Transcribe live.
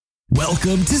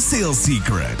Welcome to Sales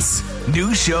Secrets.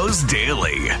 New shows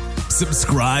daily.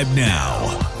 Subscribe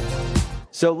now.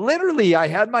 So literally, I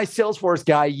had my Salesforce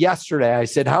guy yesterday. I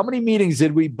said, how many meetings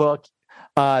did we book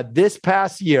this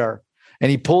past year? And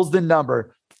he pulls the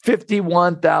number,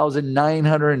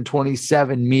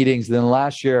 51,927 meetings. Then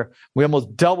last year, we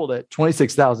almost doubled it,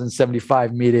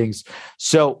 26,075 meetings.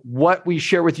 So what we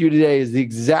share with you today is the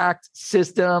exact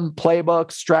system,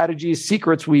 playbook, strategies,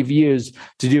 secrets we've used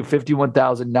to do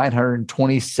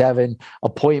 51,927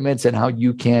 appointments and how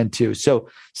you can too. So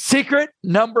secret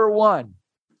number one,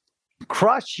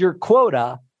 crush your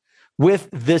quota with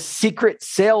the secret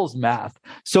sales math.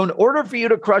 So in order for you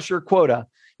to crush your quota,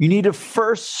 you need to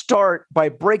first start by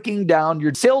breaking down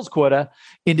your sales quota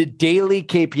into daily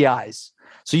KPIs.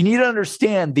 So you need to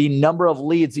understand the number of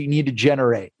leads that you need to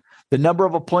generate, the number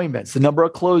of appointments, the number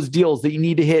of closed deals that you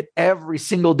need to hit every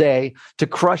single day to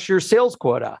crush your sales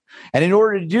quota. And in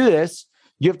order to do this,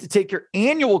 you have to take your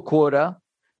annual quota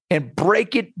and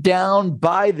break it down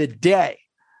by the day.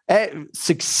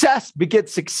 Success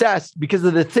begets success because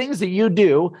of the things that you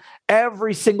do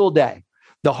every single day.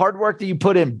 The hard work that you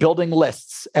put in building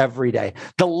lists every day,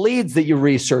 the leads that you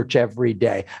research every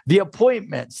day, the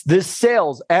appointments, the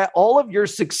sales, all of your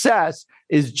success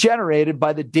is generated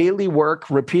by the daily work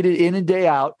repeated in and day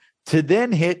out to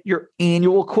then hit your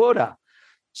annual quota.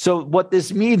 So what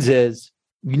this means is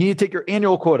you need to take your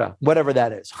annual quota, whatever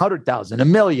that is, 100,000,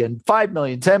 1 million, 5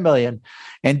 million, 10 million,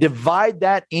 and divide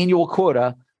that annual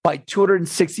quota by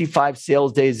 265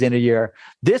 sales days in a year.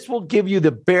 This will give you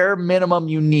the bare minimum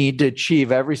you need to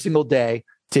achieve every single day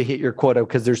to hit your quota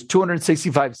because there's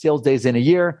 265 sales days in a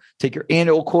year. Take your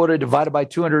annual quota divided by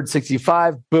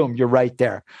 265, boom, you're right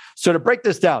there. So to break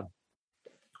this down,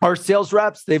 our sales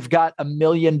reps, they've got $1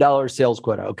 million sales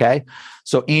quota, okay?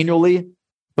 So annually,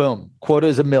 boom, quota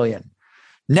is $1 million.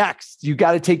 Next, you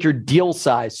got to take your deal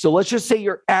size. So let's just say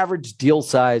your average deal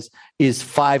size is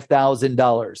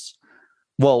 $5,000.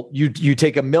 Well, you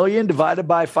take $1 million divided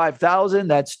by 5,000,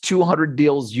 that's 200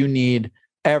 deals you need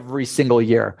every single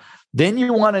year. Then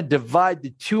you want to divide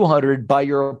the 200 by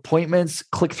your appointments,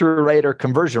 click-through rate, or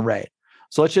conversion rate.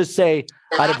 So let's just say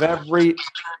out of every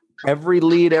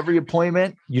lead, every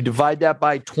appointment, you divide that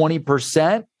by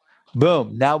 20%.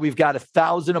 Boom. Now we've got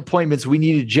 1,000 appointments we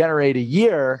need to generate a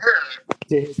year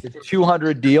to hit the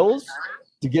 200 deals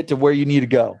to get to where you need to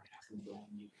go.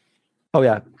 Oh,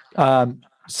 yeah.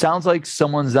 Sounds like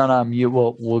someone's not on mute.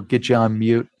 We'll get you on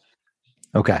mute.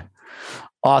 Okay.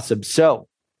 Awesome. So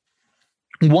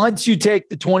once you take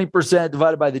the 20%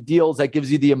 divided by the deals, that gives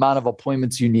you the amount of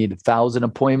appointments you need, 1,000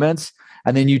 appointments.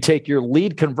 And then you take your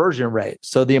lead conversion rate.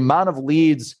 So the amount of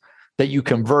leads that you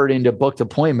convert into booked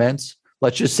appointments,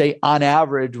 let's just say on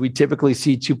average, we typically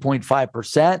see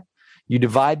 2.5%. You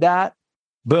divide that,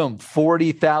 boom,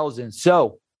 40,000.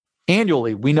 So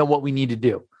annually, we know what we need to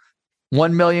do.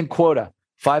 1 million quota.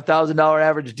 $5,000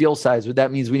 average deal size. What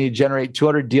that means we need to generate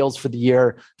 200 deals for the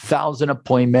year, 1,000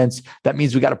 appointments. That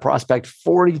means we got to prospect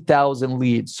 40,000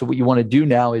 leads. So what you want to do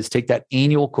now is take that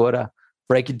annual quota,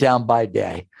 break it down by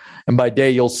day. And by day,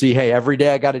 you'll see, hey, every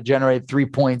day I got to generate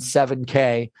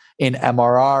 3.7K in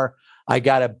MRR. I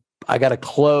got to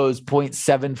close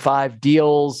 0.75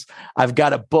 deals. I've got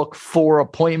to book 4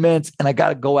 appointments, and I got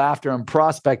to go after and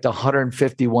prospect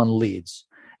 151 leads.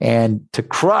 And to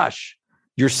crush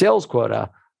your sales quota,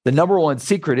 the number one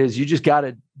secret is you just got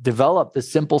to develop the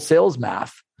simple sales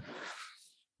math.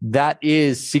 That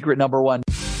is secret number one.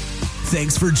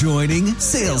 Thanks for joining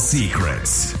Sales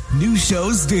Secrets. New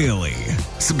shows daily.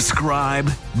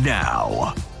 Subscribe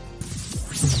now.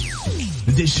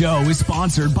 This show is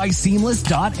sponsored by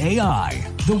Seamless.ai,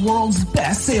 the world's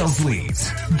best sales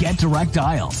leads. Get direct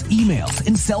dials, emails,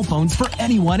 and cell phones for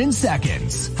anyone in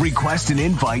seconds. Request an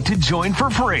invite to join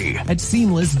for free at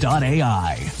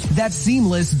Seamless.ai. That's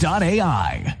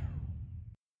Seamless.ai.